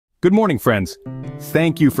Good morning, friends.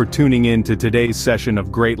 Thank you for tuning in to today's session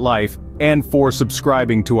of Great Life and for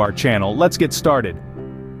subscribing to our channel. Let's get started.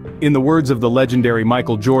 In the words of the legendary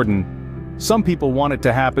Michael Jordan, some people want it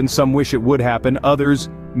to happen, some wish it would happen, others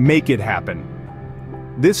make it happen.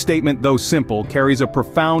 This statement, though simple, carries a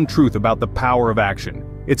profound truth about the power of action.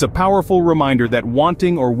 It's a powerful reminder that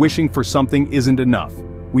wanting or wishing for something isn't enough.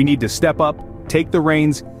 We need to step up, take the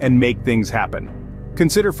reins, and make things happen.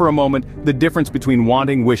 Consider for a moment the difference between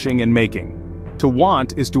wanting, wishing, and making. To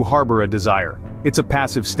want is to harbor a desire. It's a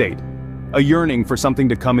passive state, a yearning for something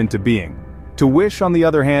to come into being. To wish, on the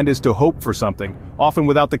other hand, is to hope for something, often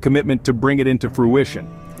without the commitment to bring it into fruition.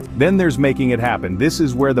 Then there's making it happen. This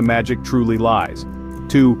is where the magic truly lies.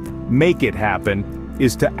 To make it happen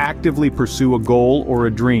is to actively pursue a goal or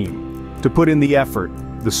a dream, to put in the effort,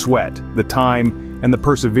 the sweat, the time, and the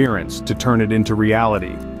perseverance to turn it into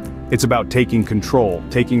reality. It's about taking control,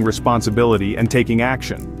 taking responsibility, and taking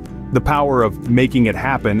action. The power of making it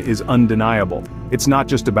happen is undeniable. It's not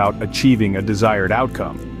just about achieving a desired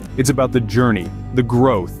outcome. It's about the journey, the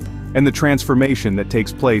growth, and the transformation that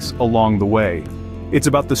takes place along the way. It's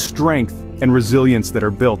about the strength and resilience that are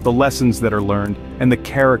built, the lessons that are learned, and the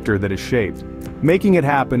character that is shaped. Making it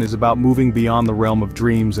happen is about moving beyond the realm of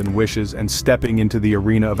dreams and wishes and stepping into the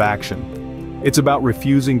arena of action. It's about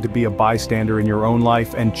refusing to be a bystander in your own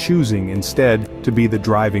life and choosing instead to be the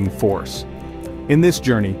driving force. In this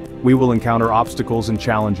journey, we will encounter obstacles and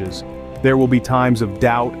challenges. There will be times of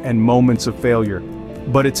doubt and moments of failure.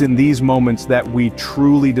 But it's in these moments that we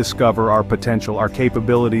truly discover our potential, our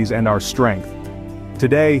capabilities, and our strength.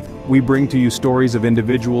 Today, we bring to you stories of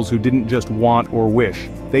individuals who didn't just want or wish.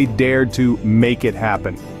 They dared to make it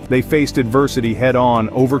happen. They faced adversity head-on,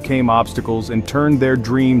 overcame obstacles, and turned their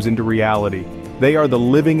dreams into reality. They are the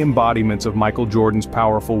living embodiments of Michael Jordan's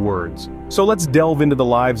powerful words. So let's delve into the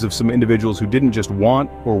lives of some individuals who didn't just want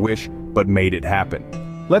or wish, but made it happen.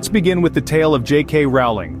 Let's begin with the tale of J.K.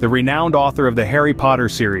 Rowling, the renowned author of the Harry Potter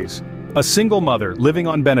series. A single mother living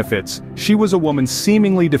on benefits, she was a woman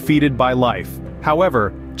seemingly defeated by life.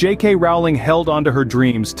 However, J.K. Rowling held onto her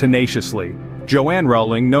dreams tenaciously. Joanne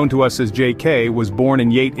Rowling, known to us as J.K., was born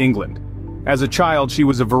in Yate, England. As a child, she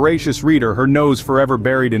was a voracious reader, her nose forever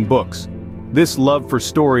buried in books. This love for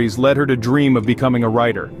stories led her to dream of becoming a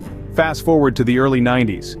writer. Fast forward to the early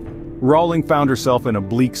 90s. Rowling found herself in a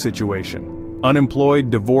bleak situation.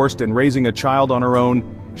 Unemployed, divorced, and raising a child on her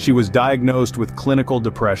own, she was diagnosed with clinical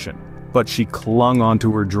depression. But she clung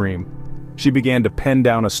onto her dream. She began to pen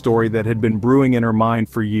down a story that had been brewing in her mind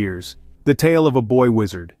for years. The tale of a boy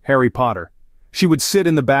wizard, Harry Potter. She would sit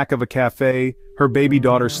in the back of a cafe, her baby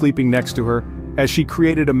daughter sleeping next to her, as she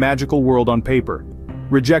created a magical world on paper.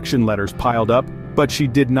 Rejection letters piled up, but she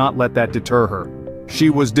did not let that deter her. She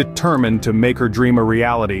was determined to make her dream a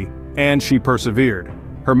reality, and she persevered.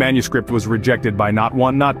 Her manuscript was rejected by not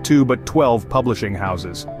one, not two, but 12 publishing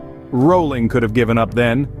houses. Rowling could have given up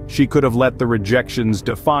then. She could have let the rejections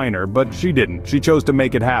define her, but she didn't. She chose to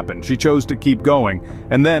make it happen. She chose to keep going.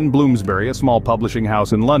 And then Bloomsbury, a small publishing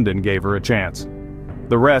house in London, gave her a chance.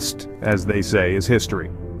 The rest, as they say, is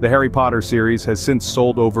history. The Harry Potter series has since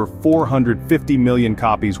sold over 450 million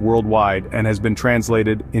copies worldwide and has been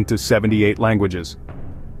translated into 78 languages.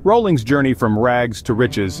 Rowling's journey from rags to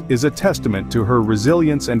riches is a testament to her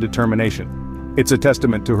resilience and determination. It's a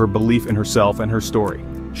testament to her belief in herself and her story.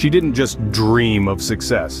 She didn't just dream of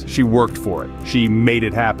success, she worked for it. She made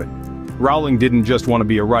it happen. Rowling didn't just want to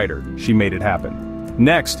be a writer, she made it happen.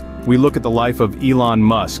 Next, we look at the life of Elon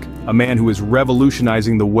Musk, a man who is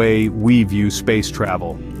revolutionizing the way we view space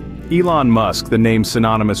travel. Elon Musk, the name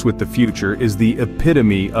synonymous with the future, is the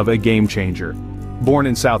epitome of a game changer. Born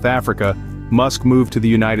in South Africa, Musk moved to the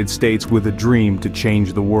United States with a dream to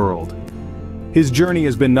change the world. His journey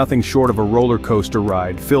has been nothing short of a roller coaster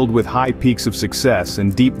ride, filled with high peaks of success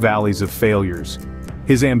and deep valleys of failures.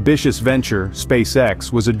 His ambitious venture,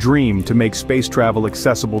 SpaceX, was a dream to make space travel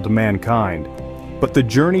accessible to mankind. But the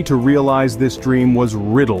journey to realize this dream was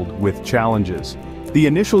riddled with challenges. The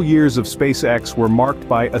initial years of SpaceX were marked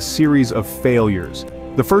by a series of failures.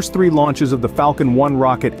 The first 3 launches of the Falcon 1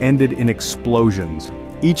 rocket ended in explosions.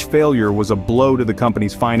 Each failure was a blow to the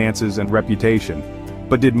company's finances and reputation.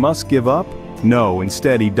 But did Musk give up? No,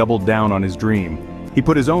 instead he doubled down on his dream. He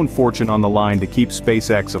put his own fortune on the line to keep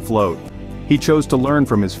SpaceX afloat. He chose to learn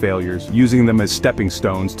from his failures, using them as stepping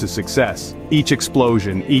stones to success. Each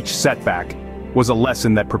explosion, each setback, was a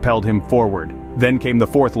lesson that propelled him forward. Then came the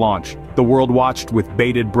 4th launch. The world watched with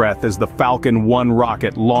bated breath as the Falcon 1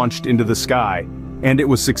 rocket launched into the sky. And it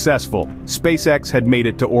was successful. SpaceX had made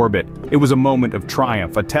it to orbit. It was a moment of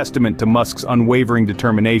triumph, a testament to Musk's unwavering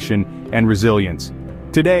determination and resilience.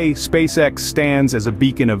 Today, SpaceX stands as a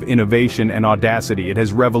beacon of innovation and audacity. It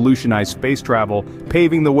has revolutionized space travel,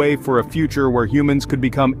 paving the way for a future where humans could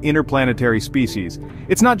become interplanetary species.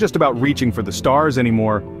 It's not just about reaching for the stars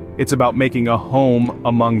anymore, it's about making a home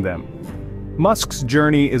among them. Musk's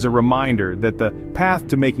journey is a reminder that the path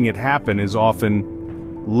to making it happen is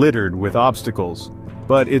often littered with obstacles.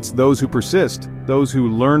 But it's those who persist, those who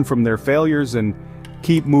learn from their failures and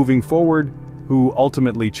keep moving forward, who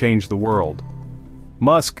ultimately change the world.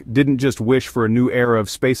 Musk didn't just wish for a new era of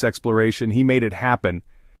space exploration, he made it happen.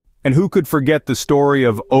 And who could forget the story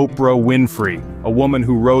of Oprah Winfrey, a woman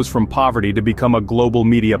who rose from poverty to become a global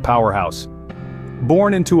media powerhouse.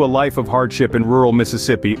 Born into a life of hardship in rural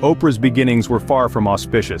Mississippi, Oprah's beginnings were far from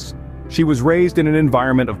auspicious. She was raised in an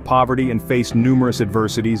environment of poverty and faced numerous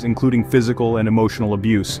adversities, including physical and emotional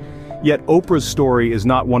abuse. Yet Oprah's story is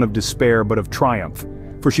not one of despair but of triumph,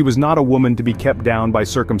 for she was not a woman to be kept down by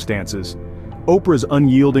circumstances. Oprah's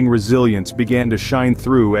unyielding resilience began to shine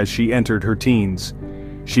through as she entered her teens.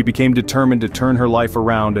 She became determined to turn her life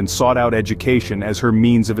around and sought out education as her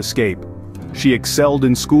means of escape. She excelled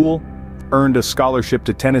in school, earned a scholarship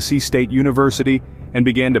to Tennessee State University, and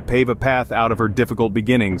began to pave a path out of her difficult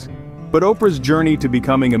beginnings. But Oprah's journey to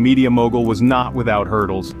becoming a media mogul was not without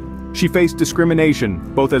hurdles. She faced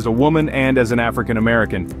discrimination, both as a woman and as an African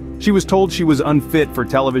American. She was told she was unfit for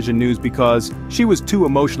television news because she was too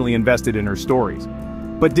emotionally invested in her stories.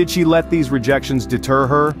 But did she let these rejections deter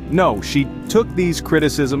her? No, she took these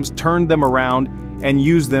criticisms, turned them around, and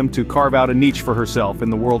used them to carve out a niche for herself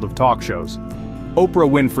in the world of talk shows. Oprah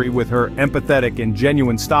Winfrey, with her empathetic and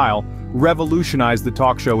genuine style, revolutionized the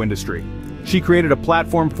talk show industry. She created a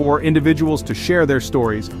platform for individuals to share their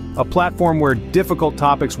stories, a platform where difficult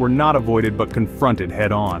topics were not avoided but confronted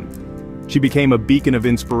head-on. She became a beacon of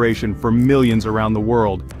inspiration for millions around the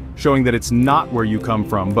world, showing that it's not where you come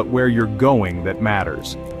from but where you're going that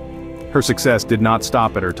matters. Her success did not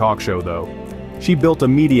stop at her talk show though. She built a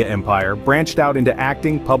media empire, branched out into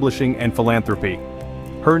acting, publishing, and philanthropy.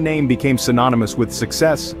 Her name became synonymous with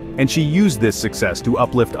success, and she used this success to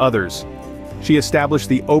uplift others. She established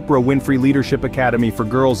the Oprah Winfrey Leadership Academy for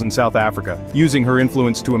girls in South Africa, using her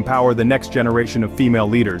influence to empower the next generation of female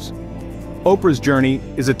leaders. Oprah's journey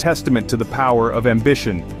is a testament to the power of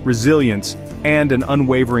ambition, resilience, and an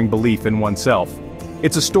unwavering belief in oneself.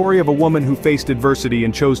 It's a story of a woman who faced adversity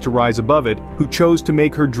and chose to rise above it, who chose to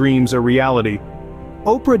make her dreams a reality.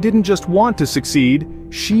 Oprah didn't just want to succeed,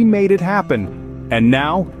 she made it happen. And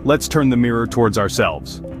now, let's turn the mirror towards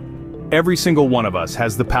ourselves. Every single one of us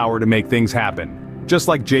has the power to make things happen. Just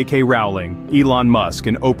like J.K. Rowling, Elon Musk,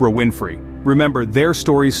 and Oprah Winfrey. Remember, their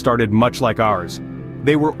stories started much like ours.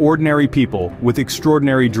 They were ordinary people with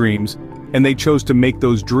extraordinary dreams, and they chose to make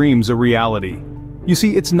those dreams a reality. You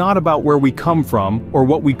see, it's not about where we come from or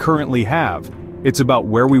what we currently have. It's about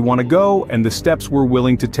where we want to go and the steps we're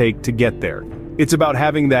willing to take to get there. It's about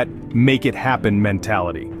having that make it happen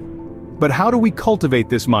mentality. But how do we cultivate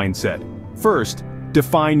this mindset? First,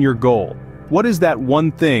 define your goal. What is that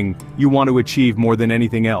one thing you want to achieve more than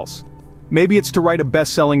anything else? Maybe it's to write a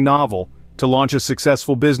best-selling novel, to launch a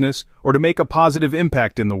successful business, or to make a positive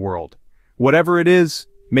impact in the world. Whatever it is,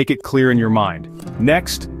 make it clear in your mind.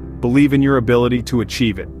 Next, believe in your ability to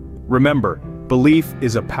achieve it. Remember, belief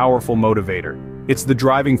is a powerful motivator. It's the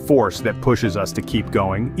driving force that pushes us to keep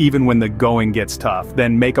going, even when the going gets tough.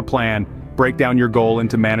 Then make a plan, break down your goal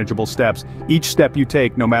into manageable steps. Each step you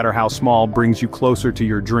take, no matter how small, brings you closer to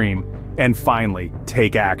your dream. And finally,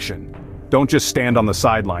 take action. Don't just stand on the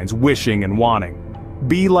sidelines, wishing and wanting.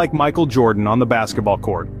 Be like Michael Jordan on the basketball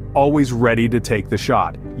court, always ready to take the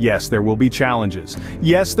shot. Yes, there will be challenges.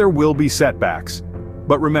 Yes, there will be setbacks.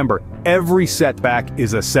 But remember, every setback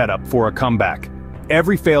is a setup for a comeback.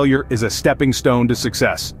 Every failure is a stepping stone to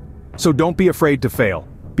success. So don't be afraid to fail.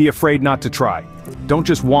 Be afraid not to try. Don't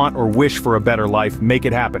just want or wish for a better life, make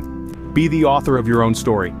it happen. Be the author of your own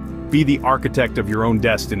story. Be the architect of your own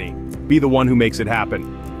destiny. Be the one who makes it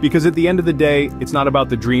happen. Because at the end of the day, it's not about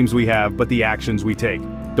the dreams we have, but the actions we take.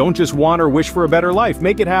 Don't just want or wish for a better life,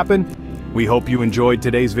 make it happen. We hope you enjoyed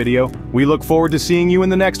today's video. We look forward to seeing you in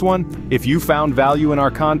the next one. If you found value in our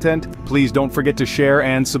content, please don't forget to share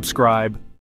and subscribe.